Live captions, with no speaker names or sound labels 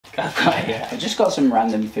I've just got some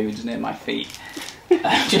random foods near my feet.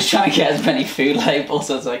 I'm just trying to get as many food labels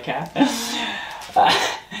as I can.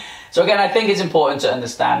 So again, I think it's important to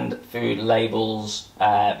understand food labels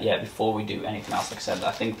before we do anything else. Like I said,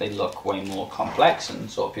 I think they look way more complex and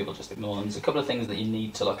sort of people just ignore them. There's a couple of things that you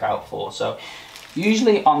need to look out for. So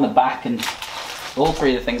usually on the back, and all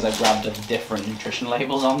three of the things I grabbed have different nutrition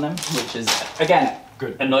labels on them, which is, again,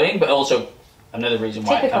 good, annoying, but also another reason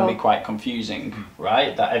why it can be quite confusing,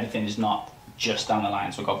 right? That everything is not just down the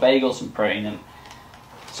line. So we've got bagels, some protein, and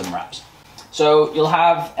some wraps. So you'll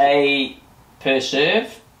have a per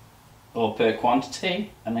serve or per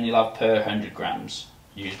quantity, and then you'll have per 100 grams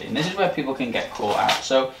usually. And this is where people can get caught out.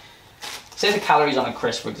 So say the calories on a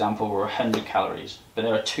crisp, for example, were 100 calories, but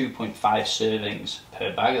there are 2.5 servings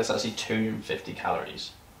per bag. That's actually 250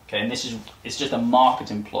 calories. Okay, and it's just a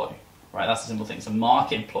marketing ploy, right? That's the simple thing. It's a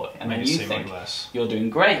marketing ploy, and then you think you're doing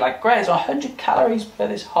great. Like, great, it's 100 calories for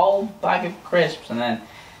this whole bag of crisps, and then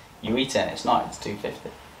you eat it, and it's not. It's 250.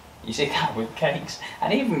 You see that with cakes,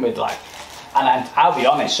 and even with like. And I'll be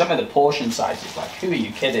honest, some of the portion sizes, like, who are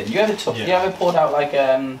you kidding? You ever poured out like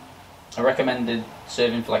a recommended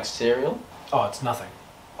serving for like cereal? Oh, it's nothing.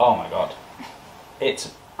 Oh my god,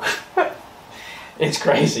 it's it's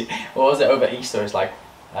crazy. What was it over Easter? It's like,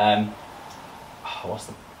 I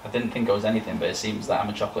didn't think it was anything, but it seems that I'm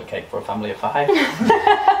a chocolate cake for a family of 5.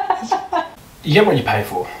 You get what you pay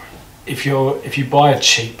for. If you buy a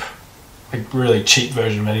cheap, like really cheap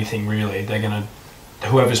version of anything, really, they're gonna.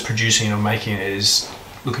 Whoever's producing it or making it is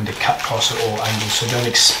looking to cut costs at all angles, so don't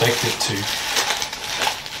expect it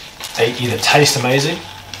to either taste amazing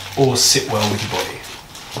or sit well with your body.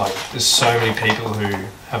 Like, there's so many people who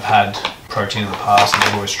have had protein in the past and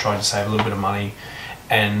they've always tried to save a little bit of money,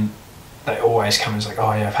 and they always come and say,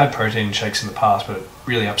 oh yeah, I've had protein shakes in the past, but it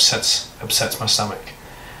really upsets my stomach.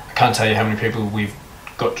 I can't tell you how many people we've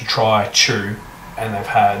got to try chew and they've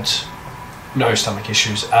had no stomach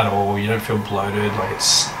issues at all. You don't feel bloated, like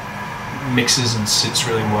it's mixes and sits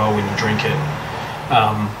really well when you drink it.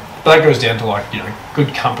 But that goes down to, like, you know,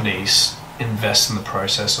 good companies invest in the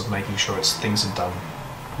process of making sure things are done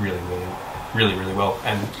really well.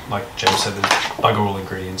 And like James said, there's bugger all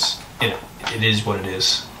ingredients in it. It is what it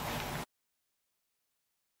is.